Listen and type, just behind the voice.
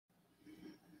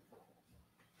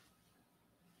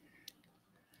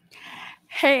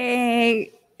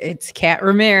Hey, it's Kat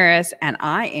Ramirez, and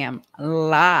I am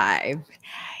live.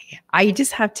 I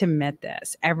just have to admit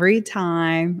this. Every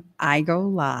time I go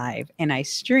live and I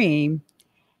stream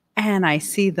and I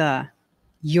see the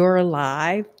you're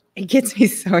live, it gets me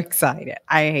so excited.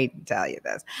 I hate to tell you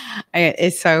this.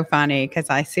 It's so funny because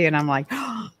I see it and I'm like,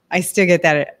 oh, I still get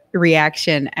that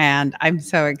reaction. And I'm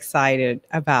so excited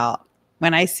about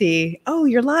when I see, oh,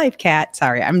 you're live, Kat.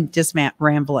 Sorry, I'm just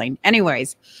rambling.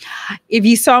 Anyways, if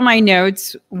you saw my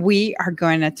notes, we are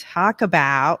going to talk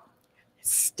about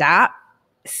stop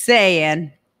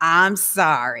saying I'm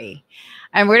sorry.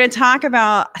 And we're going to talk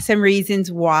about some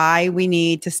reasons why we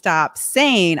need to stop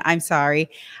saying I'm sorry.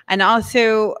 And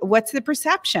also, what's the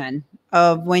perception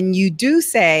of when you do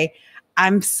say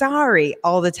I'm sorry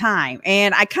all the time?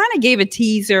 And I kind of gave a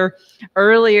teaser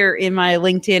earlier in my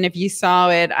LinkedIn. If you saw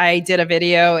it, I did a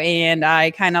video and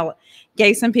I kind of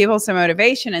gave some people some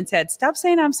motivation and said, stop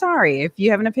saying I'm sorry. If you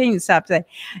have an opinion, stop saying.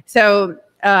 So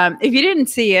if you didn't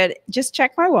see it, just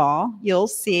check my wall. You'll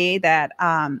see that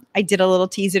I did a little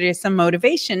teaser to some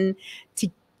motivation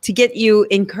to get you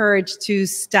encouraged to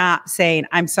stop saying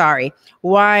I'm sorry.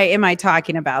 Why am I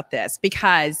talking about this?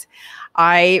 Because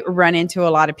I run into a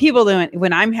lot of people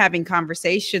when I'm having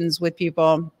conversations with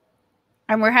people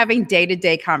and we're having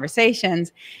day-to-day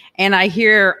conversations and I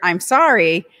hear I'm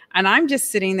sorry and I'm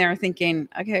just sitting there thinking,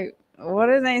 okay, what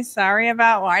are they sorry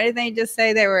about? Why did they just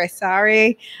say they were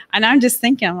sorry? And I'm just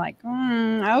thinking, I'm like,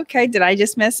 okay, did I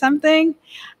just miss something?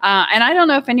 And I don't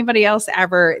know if anybody else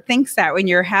ever thinks that when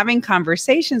you're having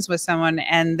conversations with someone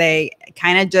and they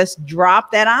kind of just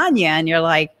drop that on you and you're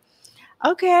like,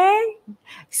 okay.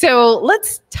 So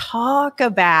let's talk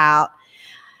about,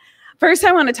 first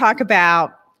I want to talk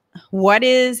about what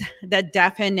is the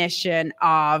definition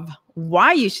of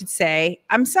why you should say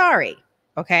I'm sorry.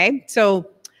 Okay. So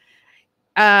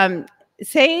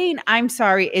saying I'm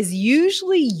sorry is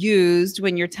usually used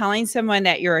when you're telling someone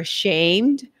that you're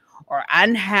ashamed or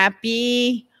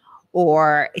unhappy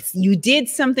or you did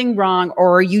something wrong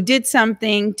or you did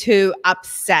something to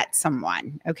upset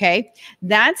someone. Okay.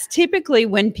 That's typically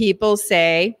when people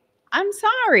say, I'm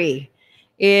sorry.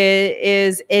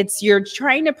 It's you're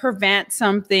trying to prevent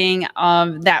something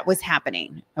that was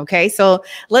happening. Okay. So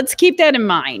let's keep that in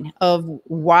mind of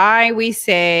why we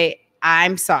say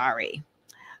I'm sorry.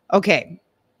 Okay.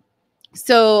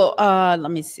 So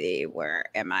let me see, where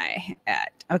am I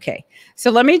at? Okay.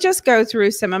 So let me just go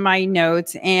through some of my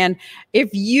notes. And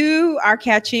if you are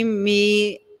catching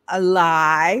me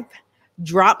live,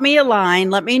 drop me a line.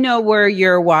 Let me know where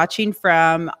you're watching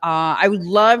from. I would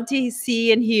love to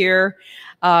see and hear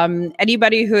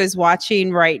anybody who is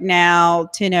watching right now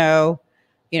to know,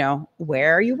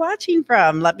 where are you watching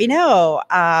from? Let me know.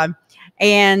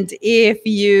 And if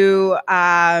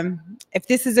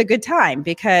this is a good time,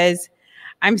 because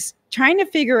I'm trying to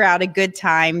figure out a good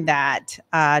time that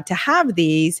to have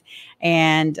these,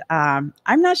 and I'm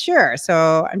not sure.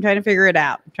 So I'm trying to figure it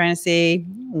out. I'm trying to see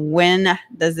when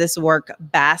does this work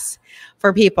best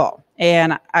for people.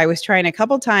 And I was trying a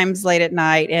couple times late at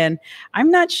night, and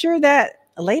I'm not sure that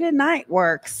late at night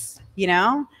works.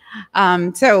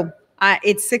 So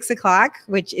it's 6 o'clock,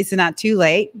 which is not too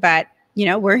late, but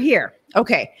we're here.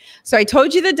 Okay. So I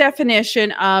told you the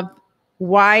definition of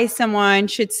why someone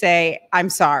should say, I'm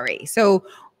sorry. So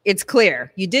it's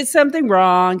clear. You did something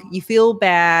wrong. You feel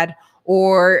bad,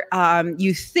 or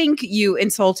you think you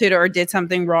insulted or did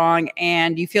something wrong.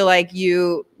 And you feel like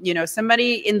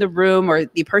somebody in the room or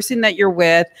the person that you're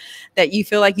with, that you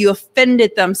feel like you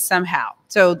offended them somehow.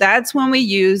 So that's when we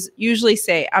usually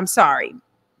say, I'm sorry.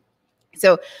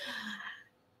 So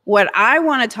what I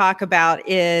want to talk about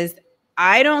is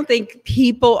I don't think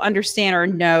people understand or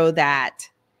know that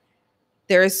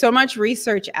there is so much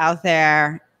research out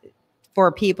there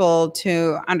for people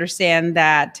to understand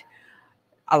that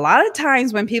a lot of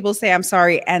times when people say I'm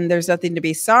sorry and there's nothing to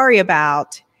be sorry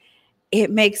about,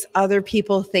 it makes other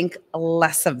people think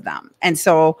less of them. And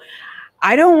so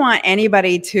I don't want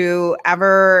anybody to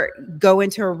ever go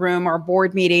into a room or a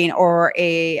board meeting or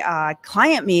a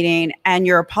client meeting and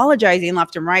you're apologizing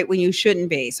left and right when you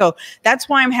shouldn't be. So that's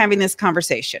why I'm having this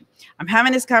conversation. I'm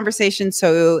having this conversation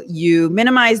so you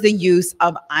minimize the use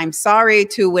of I'm sorry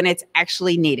to when it's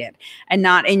actually needed and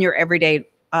not in your everyday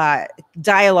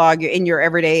dialogue, in your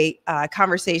everyday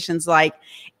conversations like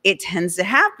it tends to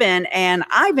happen, and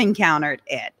I've encountered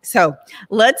it. So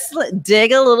let's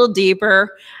dig a little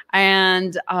deeper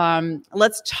and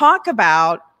let's talk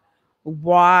about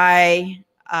why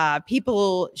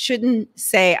people shouldn't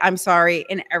say I'm sorry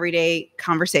in everyday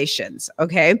conversations.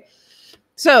 Okay.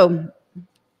 So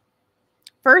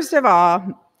first of all,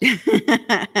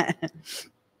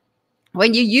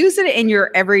 when you use it in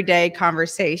your everyday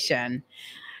conversation,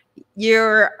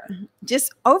 you're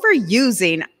just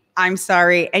overusing I'm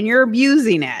sorry and you're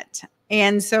abusing it.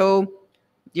 And so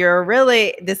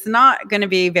this is not going to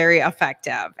be very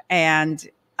effective. And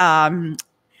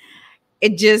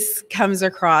it just comes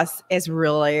across as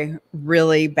really,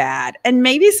 really bad and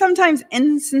maybe sometimes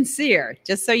insincere,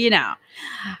 just so you know.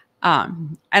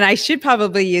 And I should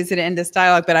probably use it in this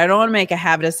dialogue, but I don't want to make a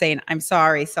habit of saying, I'm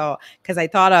sorry. So, because I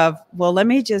thought of, well, let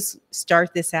me just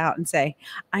start this out and say,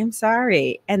 I'm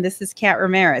sorry. And this is Kat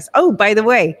Ramirez. Oh, by the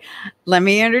way, let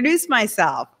me introduce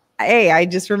myself. Hey, I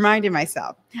just reminded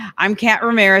myself. I'm Kat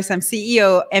Ramirez. I'm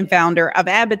CEO and founder of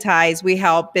Advertise. We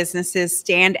help businesses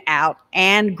stand out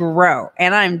and grow.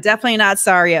 And I'm definitely not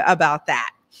sorry about that.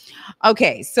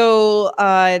 Okay, so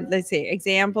let's see.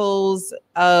 Examples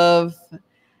of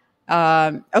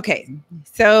okay,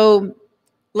 so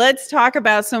let's talk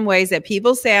about some ways that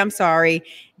people say I'm sorry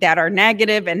that are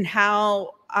negative and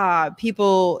how how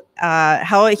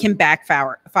it can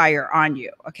backfire on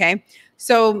you. Okay,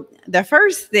 so the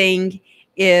first thing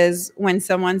is when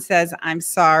someone says I'm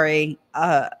sorry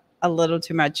a little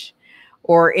too much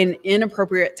or in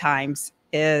inappropriate times,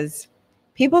 is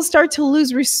people start to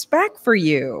lose respect for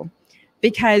you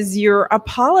because you're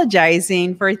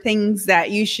apologizing for things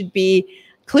that you should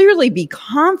clearly be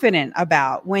confident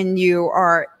about when you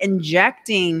are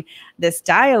injecting this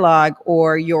dialogue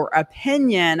or your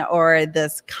opinion or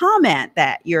this comment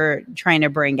that you're trying to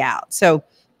bring out. So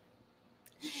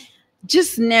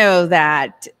just know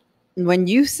that when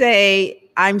you say,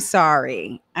 I'm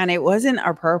sorry, and it wasn't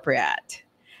appropriate,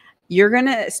 you're going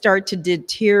to start to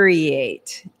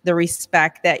deteriorate the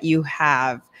respect that you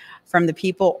have from the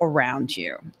people around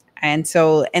you. And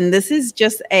so, and this is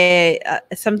just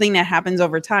something that happens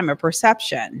over time, a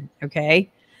perception,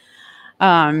 okay?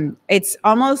 It's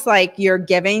almost like you're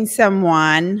giving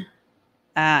someone,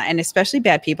 and especially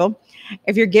bad people,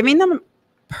 if you're giving them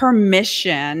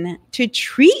permission to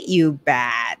treat you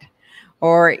bad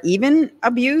or even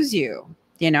abuse you,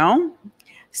 you know?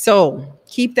 So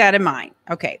keep that in mind.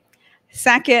 Okay.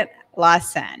 Second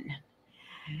lesson.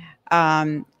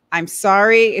 I'm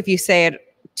sorry if you say it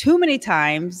too many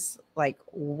times, like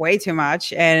way too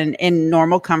much, and in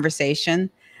normal conversation,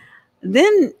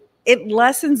 then it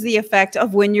lessens the effect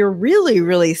of when you're really,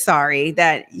 really sorry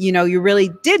that, you know, you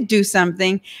really did do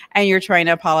something and you're trying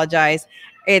to apologize.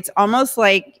 It's almost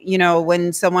like, you know,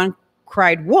 when someone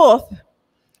cried wolf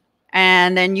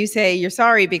and then you say you're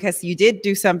sorry because you did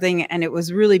do something and it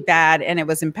was really bad and it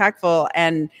was impactful,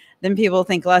 and then people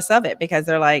think less of it because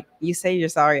they're like, you say you're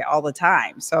sorry all the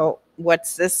time. So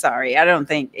what's this sorry? I don't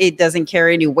think it doesn't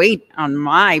carry any weight on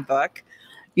my book,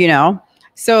 you know?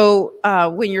 So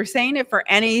when you're saying it for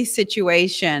any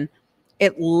situation,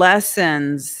 it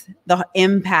lessens the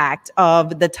impact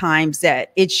of the times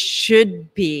that it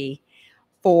should be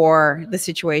for the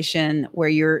situation where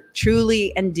you're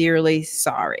truly and dearly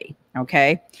sorry.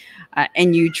 Okay.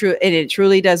 And it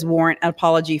truly does warrant an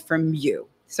apology from you.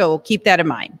 So keep that in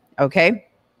mind. Okay.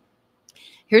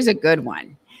 Here's a good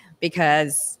one,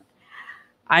 because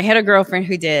I had a girlfriend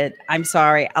who did I'm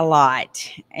sorry a lot.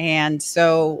 And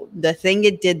so the thing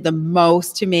it did the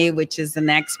most to me, which is the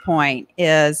next point,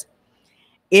 is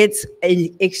it's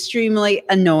extremely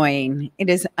annoying. It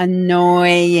is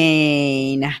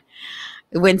annoying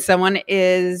when someone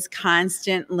is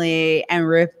constantly and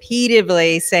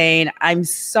repeatedly saying, I'm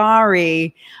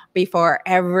sorry before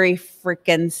every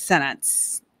freaking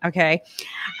sentence. Okay.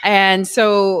 And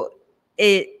so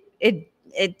you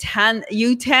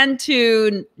tend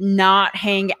to not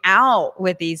hang out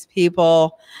with these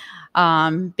people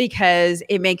because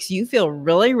it makes you feel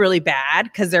really, really bad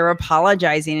because they're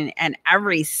apologizing in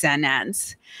every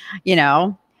sentence, you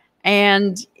know,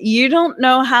 and you don't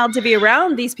know how to be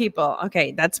around these people.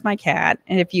 Okay, that's my cat.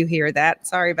 And if you hear that,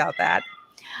 sorry about that.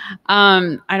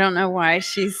 I don't know why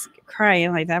she's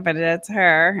crying like that, but that's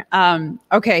her.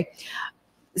 Okay,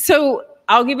 so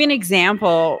I'll give you an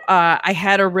example. I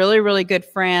had a really, really good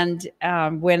friend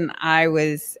when I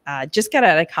was just got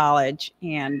out of college,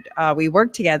 and we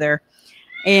worked together.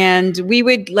 And we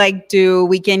would like do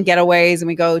weekend getaways and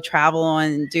we go travel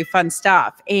and do fun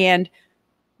stuff. And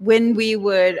when we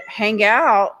would hang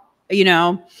out, you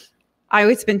know, I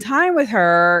would spend time with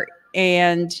her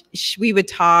and we would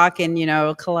talk and, you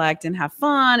know, collect and have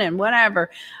fun and whatever.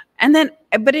 And then,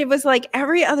 but it was like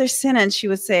every other sentence she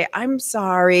would say, I'm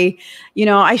sorry, you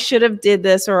know, I should have did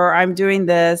this, or I'm doing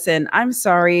this, and I'm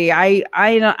sorry.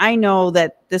 I know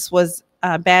that this was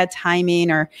bad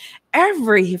timing, or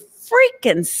every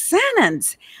freaking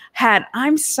sentence had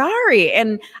I'm sorry.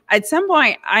 And at some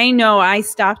point, I know I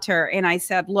stopped her and I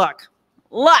said, look,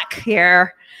 look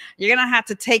here, you're going to have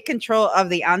to take control of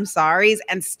the I'm sorries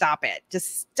and stop it.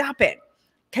 Just stop it.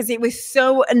 Because it was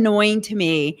so annoying to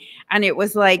me. And it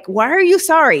was like, why are you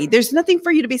sorry? There's nothing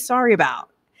for you to be sorry about.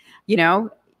 You know,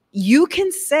 you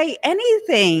can say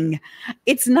anything.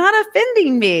 It's not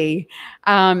offending me.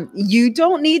 You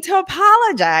don't need to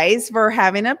apologize for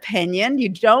having an opinion. You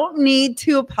don't need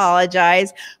to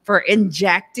apologize for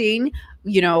injecting,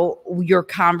 your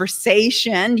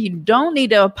conversation. You don't need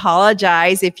to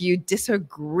apologize if you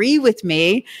disagree with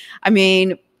me. I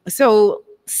mean, so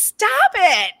stop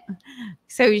it.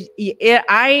 So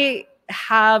I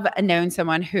have known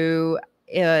someone who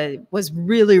was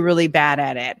really, really bad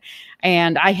at it.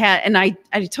 And I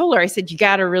told her, I said, you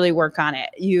got to really work on it.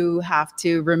 You have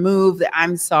to remove the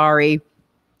I'm sorry.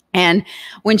 And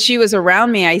when she was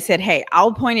around me, I said, hey,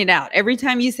 I'll point it out. Every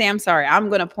time you say I'm sorry, I'm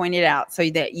going to point it out so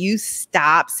that you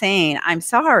stop saying I'm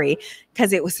sorry,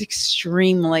 because it was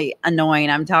extremely annoying,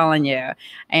 I'm telling you.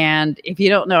 And if you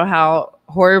don't know how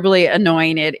horribly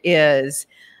annoying it is,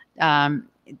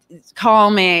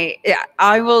 call me.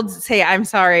 I will say I'm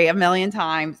sorry a million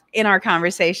times in our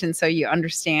conversation so you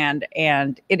understand.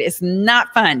 And it is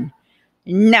not fun.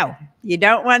 No, you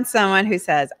don't want someone who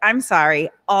says I'm sorry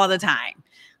all the time.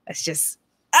 It's just,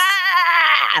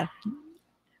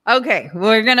 okay,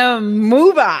 we're going to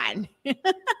move on.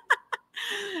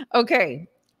 Okay.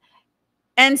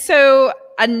 And so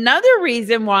another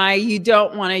reason why you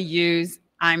don't want to use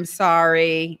I'm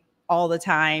sorry all the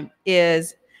time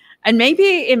is, and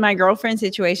maybe in my girlfriend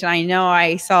situation, I know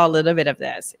I saw a little bit of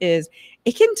this, is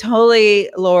it can totally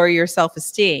lower your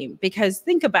self-esteem, because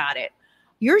think about it.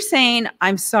 You're saying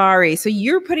I'm sorry. So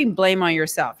you're putting blame on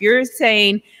yourself. You're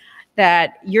saying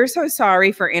that you're so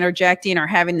sorry for interjecting or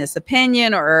having this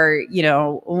opinion or,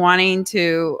 wanting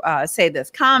to say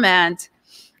this comment.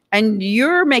 And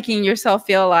you're making yourself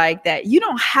feel like that you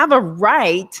don't have a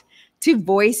right to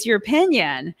voice your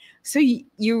opinion. So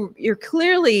you're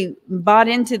clearly bought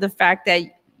into the fact that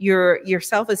your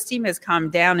self-esteem has come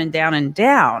down and down and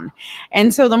down.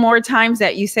 And so the more times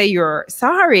that you say you're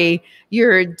sorry,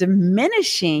 you're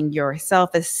diminishing your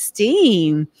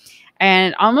self-esteem.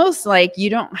 And almost like you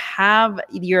don't have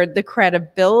the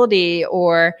credibility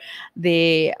or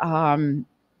the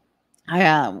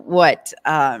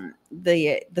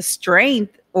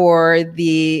strength or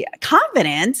the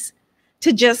confidence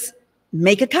to just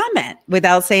make a comment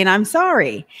without saying I'm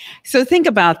sorry. So think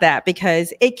about that,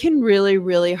 because it can really,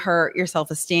 really hurt your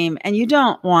self-esteem, and you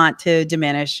don't want to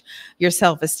diminish your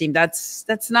self-esteem.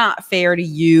 That's not fair to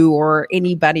you or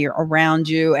anybody around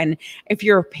you. And if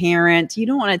you're a parent, you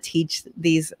don't want to teach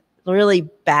these really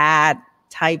bad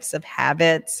types of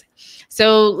habits.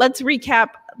 So let's recap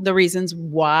the reasons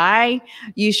why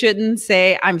you shouldn't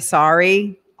say I'm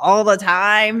sorry all the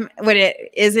time when it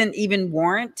isn't even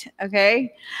warrant.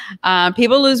 Okay.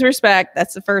 People lose respect.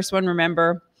 That's the first one.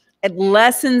 Remember, it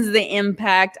lessens the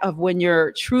impact of when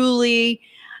you're truly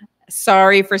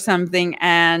sorry for something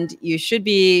and you should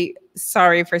be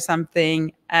sorry for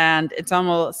something. And it's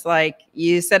almost like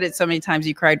you said it so many times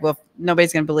you cried wolf.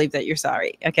 Nobody's going to believe that you're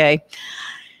sorry. Okay.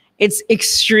 It's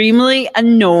extremely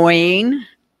annoying.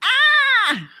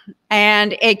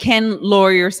 And it can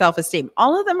lower your self-esteem.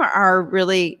 All of them are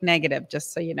really negative,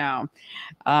 just so you know.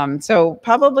 So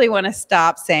probably want to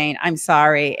stop saying I'm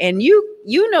sorry. And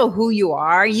you know who you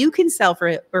are. You can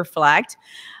self-reflect.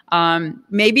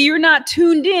 Maybe you're not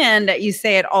tuned in that you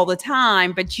say it all the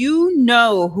time, but you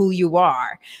know who you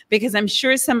are, because I'm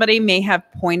sure somebody may have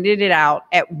pointed it out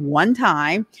at one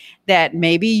time that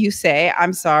maybe you say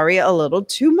I'm sorry a little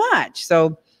too much.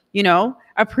 So,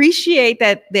 appreciate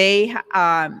that they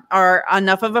are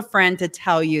enough of a friend to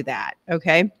tell you that.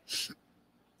 Okay.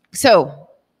 So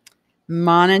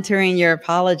monitoring your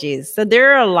apologies. So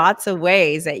there are lots of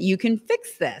ways that you can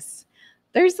fix this.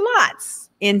 There's lots.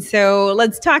 And so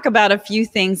let's talk about a few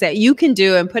things that you can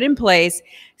do and put in place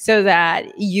so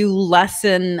that you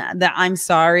lessen the I'm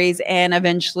sorries and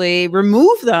eventually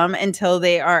remove them until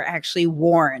they are actually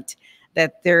warrant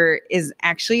that there is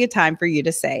actually a time for you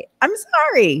to say, I'm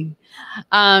sorry.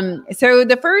 So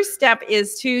the first step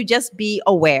is to just be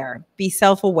aware, be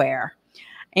self-aware,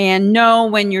 and know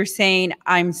when you're saying,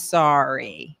 I'm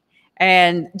sorry,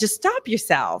 and just stop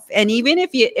yourself. And even if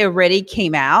it already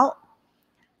came out,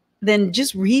 then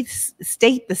just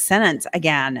restate the sentence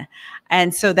again.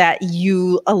 And so that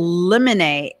you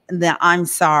eliminate the I'm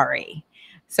sorry.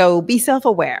 So be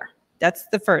self-aware. That's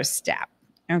the first step.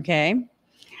 Okay.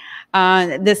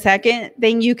 The second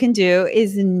thing you can do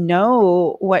is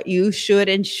know what you should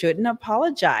and shouldn't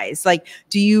apologize. Like,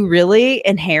 do you really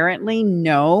inherently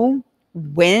know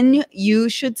when you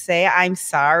should say, I'm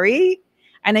sorry?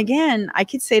 And again, I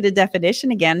could say the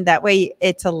definition again. That way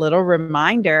it's a little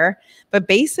reminder. But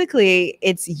basically,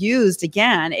 it's used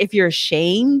again if you're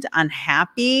ashamed,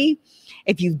 unhappy,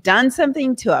 if you've done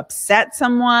something to upset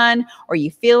someone, or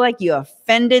you feel like you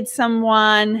offended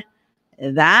someone,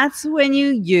 that's when you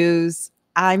use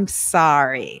I'm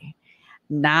sorry.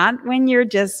 Not when you're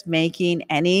just making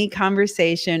any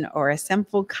conversation or a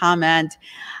simple comment,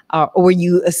 or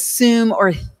you assume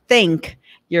or think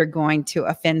you're going to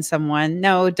offend someone.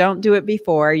 No, don't do it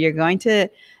before. You're going to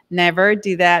never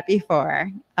do that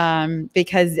before,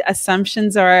 because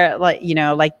assumptions are like,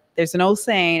 like there's an old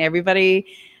saying,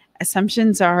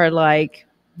 assumptions are like,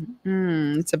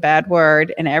 it's a bad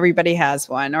word, and everybody has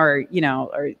one, or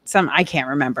I can't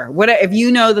remember. What if you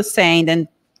know the saying? Then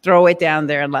throw it down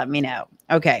there and let me know.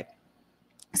 Okay,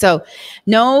 so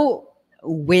know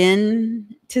when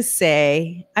to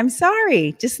say I'm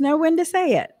sorry. Just know when to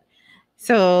say it.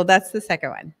 So that's the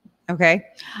second one. Okay.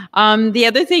 The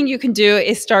other thing you can do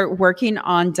is start working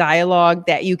on dialogue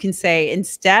that you can say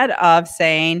instead of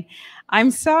saying I'm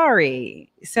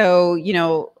sorry.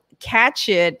 So catch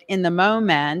it in the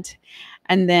moment,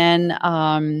 and then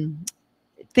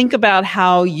think about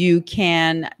how you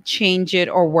can change it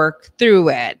or work through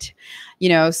it.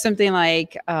 Something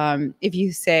like if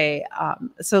you say,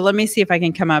 so let me see if I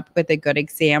can come up with a good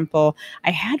example.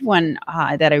 I had one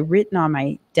that I written on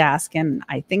my desk, and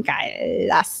I think I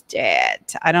lost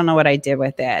it. I don't know what I did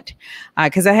with it,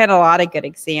 because I had a lot of good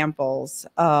examples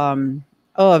of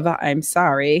I'm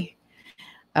sorry.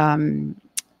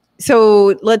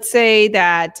 So let's say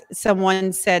that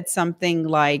someone said something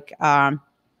like,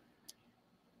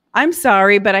 I'm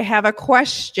sorry, but I have a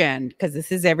question, because this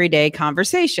is everyday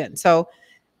conversation. So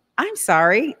I'm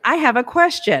sorry, I have a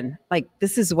question. Like,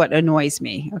 this is what annoys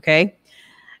me. Okay.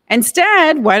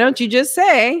 Instead, why don't you just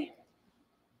say,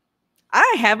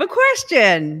 I have a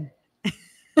question?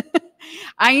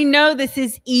 I know this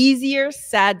is easier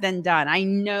said than done. I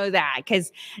know that,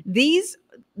 because these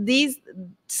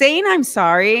saying I'm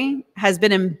sorry has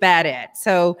been embedded.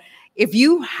 So if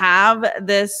you have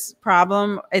this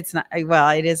problem, it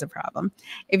is a problem.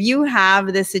 If you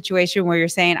have this situation where you're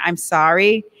saying I'm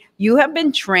sorry, you have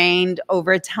been trained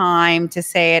over time to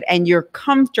say it, and you're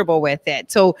comfortable with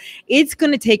it. So it's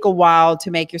going to take a while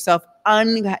to make yourself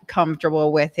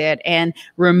uncomfortable with it and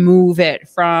remove it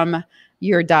from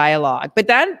your dialogue. But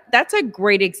that's a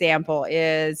great example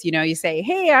is, you say,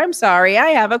 hey, I'm sorry, I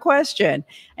have a question.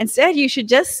 Instead, you should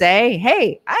just say,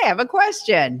 hey, I have a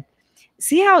question.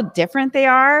 See how different they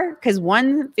are? Because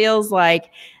one feels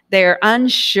like they're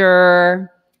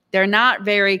unsure, they're not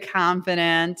very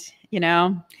confident,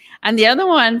 and the other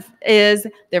one is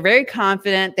they're very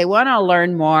confident, they want to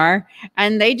learn more,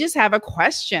 and they just have a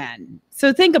question.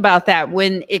 So think about that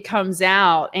when it comes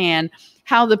out, and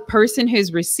how the person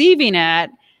who's receiving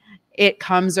it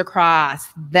comes across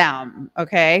them,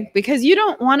 okay? Because you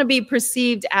don't want to be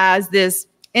perceived as this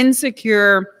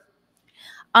insecure,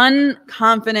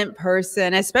 unconfident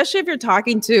person, especially if you're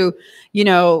talking to,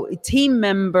 team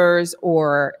members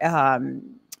or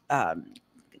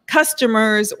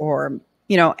customers, or,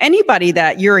 anybody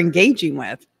that you're engaging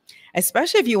with.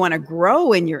 Especially if you want to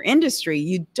grow in your industry,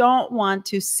 you don't want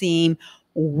to seem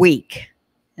weak.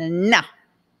 No,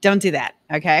 don't do that.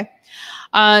 Okay.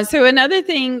 So another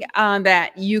thing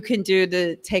that you can do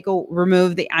to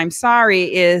remove the I'm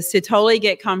sorry is to totally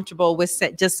get comfortable with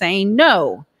just saying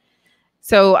no.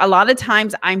 So a lot of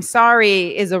times I'm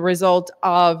sorry is a result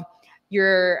of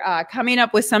you're coming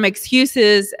up with some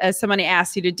excuses as somebody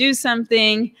asks you to do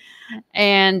something,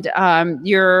 and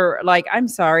you're like, I'm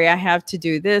sorry, I have to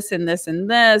do this and this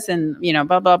and this, and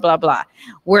blah, blah, blah, blah.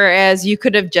 Whereas you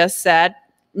could have just said,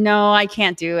 no, I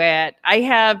can't do it. I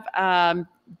have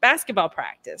basketball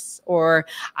practice, or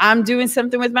I'm doing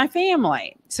something with my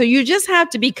family. So you just have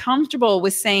to be comfortable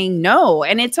with saying no,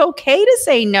 and it's okay to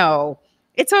say no.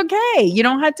 It's okay. You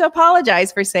don't have to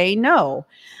apologize for saying no,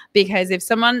 because if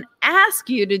someone asks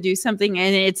you to do something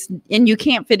and you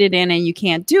can't fit it in and you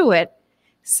can't do it,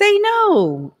 say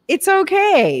no. It's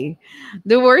okay.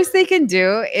 The worst they can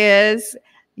do is,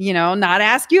 not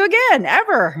ask you again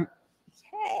ever.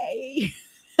 Hey,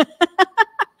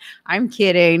 I'm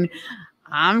kidding.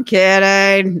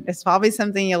 It's probably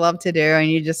something you love to do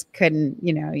and you just couldn't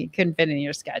fit in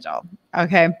your schedule.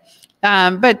 Okay.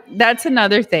 But that's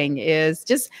another thing is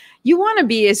just, you want to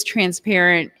be as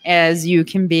transparent as you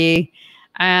can be.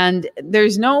 And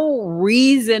there's no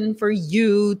reason for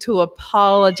you to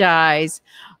apologize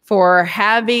for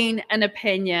having an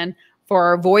opinion,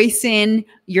 for voicing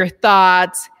your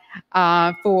thoughts.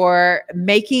 for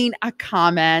making a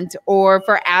comment or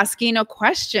for asking a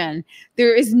question.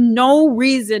 There is no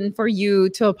reason for you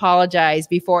to apologize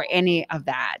before any of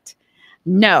that.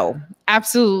 No,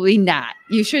 absolutely not.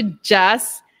 You should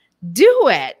just do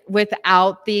it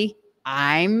without the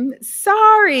I'm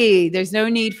sorry. There's no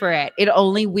need for it. It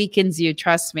only weakens you.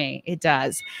 Trust me, it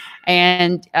does.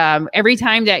 And every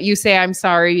time that you say I'm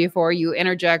sorry before you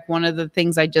interject one of the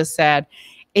things I just said,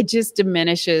 it just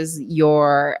diminishes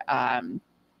your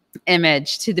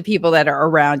image to the people that are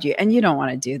around you. And you don't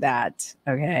want to do that.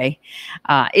 Okay.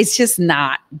 It's just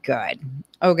not good.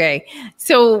 Okay.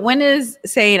 So when is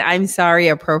saying I'm sorry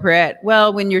appropriate?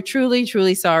 Well, when you're truly,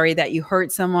 truly sorry that you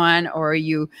hurt someone or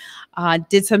you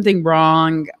did something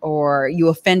wrong or you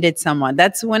offended someone,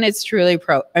 that's when it's truly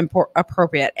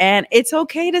appropriate. And it's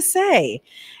okay to say.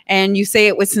 And you say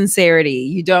it with sincerity.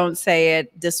 You don't say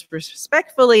it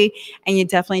disrespectfully, and you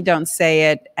definitely don't say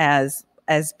it as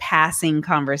passing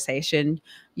conversation.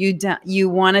 You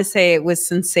want to say it with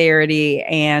sincerity,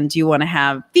 and you want to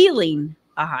have feeling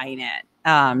behind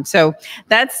it. So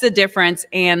that's the difference.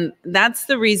 And that's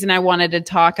the reason I wanted to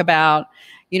talk about,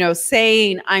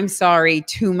 saying I'm sorry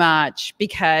too much,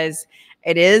 because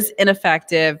it is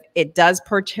ineffective. It does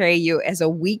portray you as a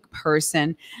weak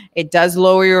person. It does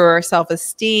lower your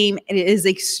self-esteem. It is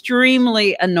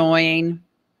extremely annoying.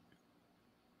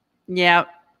 Yeah.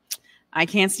 I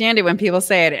can't stand it when people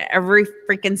say it every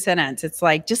freaking sentence. It's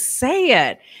like, just say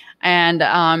it. And,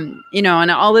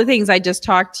 and all the things I just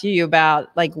talked to you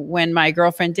about, like when my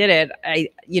girlfriend did it,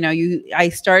 I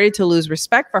started to lose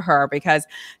respect for her because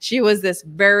she was this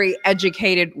very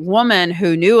educated woman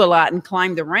who knew a lot and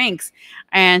climbed the ranks.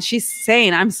 And she's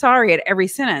saying, I'm sorry at every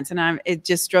sentence. And it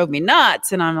just drove me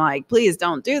nuts. And I'm like, please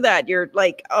don't do that. You're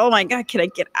like, oh my God, can I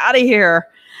get out of here?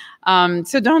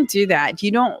 So don't do that.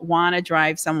 You don't want to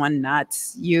drive someone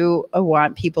nuts. You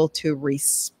want people to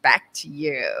respect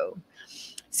you.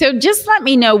 So just let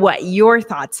me know what your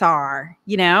thoughts are.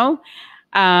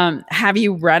 Have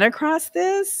you run across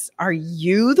this? Are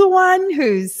you the one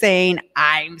who's saying,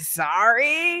 I'm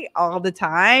sorry all the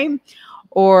time?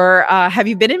 Or have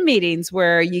you been in meetings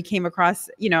where you came across,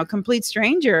 a complete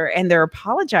stranger and they're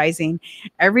apologizing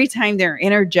every time they're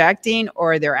interjecting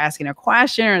or they're asking a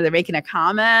question or they're making a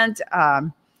comment?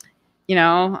 I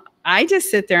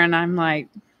just sit there and I'm like,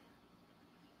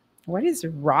 what is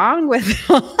wrong with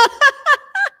them?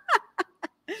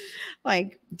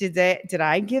 Like, did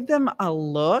I give them a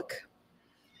look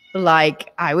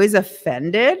like I was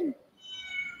offended?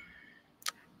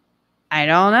 I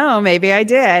don't know. Maybe I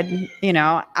did.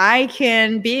 I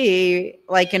can be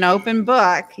like an open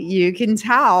book. You can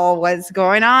tell what's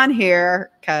going on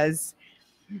here because,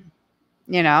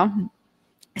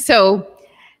 So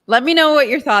let me know what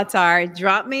your thoughts are.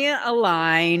 Drop me a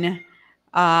line.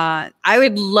 I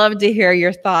would love to hear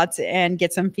your thoughts and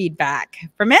get some feedback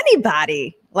from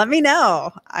anybody. Let me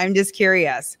know. I'm just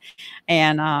curious.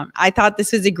 And I thought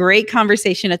this was a great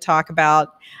conversation to talk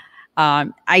about.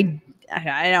 I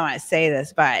don't want to say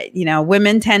this, but,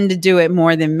 women tend to do it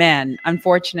more than men,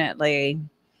 unfortunately.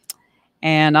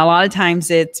 And a lot of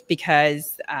times it's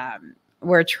because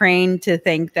we're trained to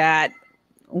think that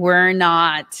we're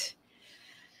not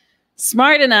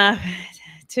smart enough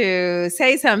to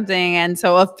say something. And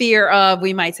so a fear of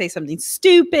we might say something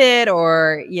stupid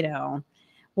or,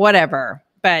 whatever.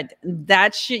 But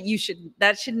that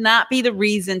should not be the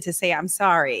reason to say I'm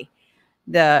sorry.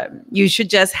 You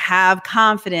should just have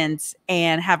confidence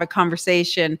and have a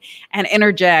conversation and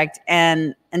interject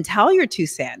and tell your 2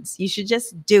 cents. You should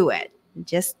just do it.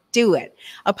 Just do it.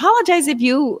 Apologize if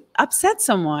you upset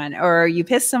someone or you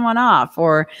pissed someone off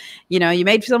or, you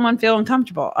made someone feel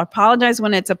uncomfortable. Apologize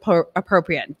when it's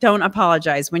appropriate. Don't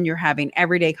apologize when you're having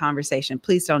everyday conversation.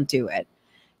 Please don't do it.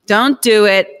 Don't do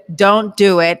it. Don't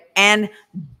do it. And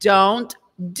don't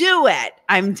do it.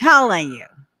 I'm telling you,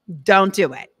 don't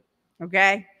do it.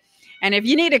 Okay. And if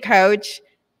you need a coach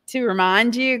to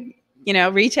remind you,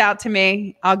 reach out to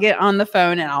me. I'll get on the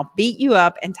phone and I'll beat you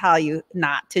up and tell you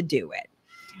not to do it.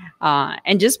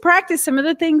 And just practice some of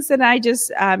the things that I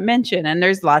just mentioned. And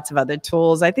there's lots of other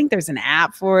tools. I think there's an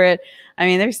app for it. I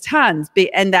mean, there's tons.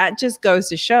 And that just goes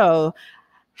to show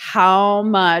how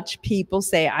much people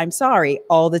say I'm sorry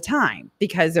all the time,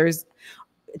 because there's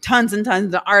tons and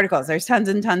tons of articles. There's tons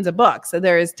and tons of books. So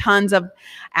there's tons of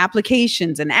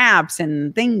applications and apps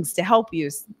and things to help you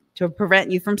to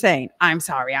prevent you from saying, I'm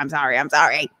sorry, I'm sorry, I'm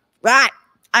sorry. What?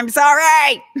 I'm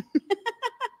sorry.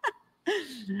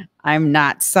 I'm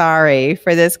not sorry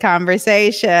for this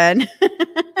conversation.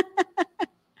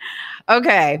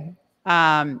 Okay.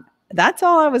 That's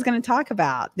all I was going to talk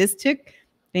about. This took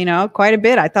quite a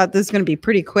bit. I thought this was going to be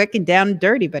pretty quick and down and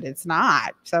dirty, but it's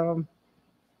not. So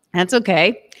that's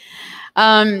okay.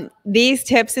 These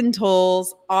tips and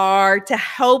tools are to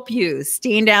help you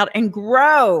stand out and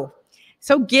grow.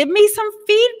 So give me some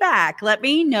feedback. Let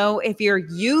me know if you're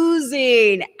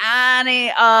using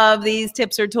any of these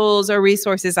tips or tools or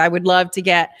resources. I would love to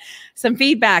get some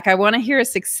feedback. I want to hear a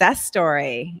success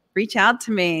story. Reach out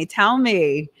to me. Tell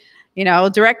me,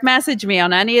 direct message me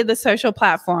on any of the social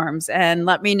platforms and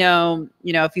let me know,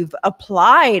 if you've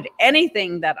applied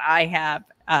anything that I have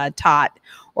taught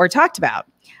or talked about.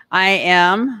 I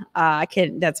am,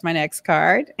 that's my next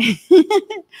card.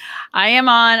 I am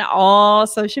on all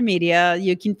social media.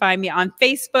 You can find me on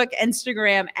Facebook,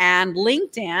 Instagram, and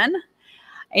LinkedIn.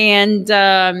 And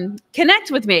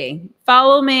connect with me.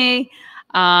 Follow me.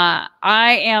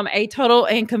 I am a total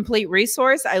and complete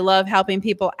resource. I love helping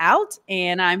people out,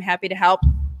 and I'm happy to help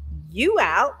you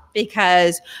out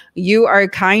because you are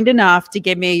kind enough to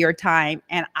give me your time,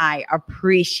 and I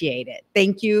appreciate it.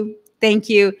 Thank you. Thank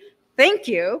you. Thank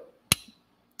you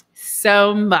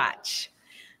so much.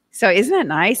 So isn't it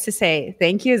nice to say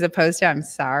thank you as opposed to I'm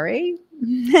sorry?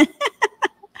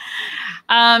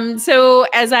 So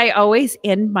as I always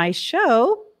end my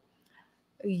show,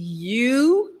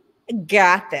 you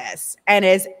got this. And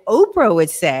as Oprah would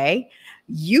say,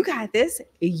 you got this,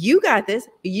 you got this,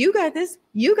 you got this,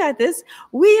 you got this.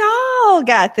 We all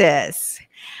got this.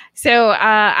 So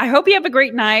I hope you have a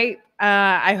great night.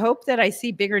 I hope that I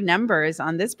see bigger numbers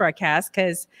on this broadcast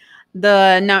because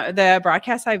the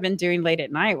broadcasts I've been doing late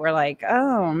at night were like,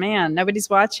 oh man, nobody's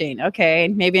watching. Okay,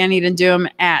 maybe I need to do them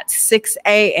at 6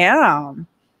 a.m.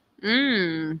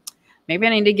 Maybe I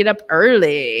need to get up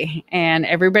early and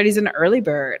everybody's an early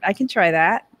bird. I can try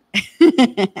that.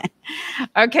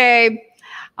 Okay,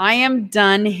 I am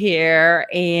done here.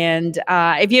 And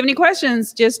if you have any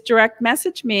questions, just direct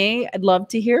message me. I'd love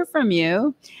to hear from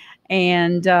you.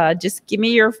 And just give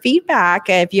me your feedback.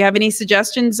 If you have any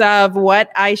suggestions of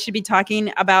what I should be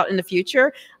talking about in the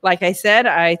future, like I said,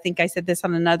 I think I said this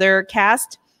on another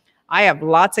cast, I have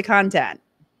lots of content.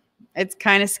 It's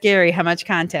kind of scary how much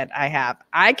content I have.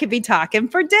 I could be talking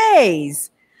for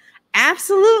days.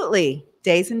 Absolutely.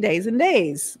 Days and days and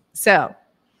days. So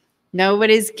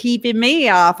nobody's keeping me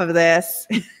off of this.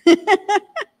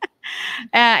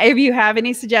 If you have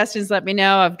any suggestions, let me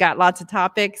know. I've got lots of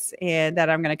topics that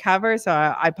I'm going to cover. So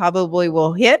I probably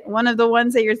will hit one of the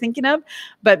ones that you're thinking of,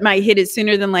 but might hit it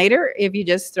sooner than later if you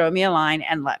just throw me a line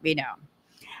and let me know.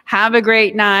 Have a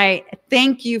great night.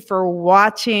 Thank you for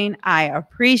watching. I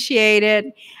appreciate it.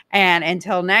 And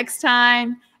until next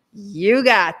time, you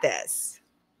got this.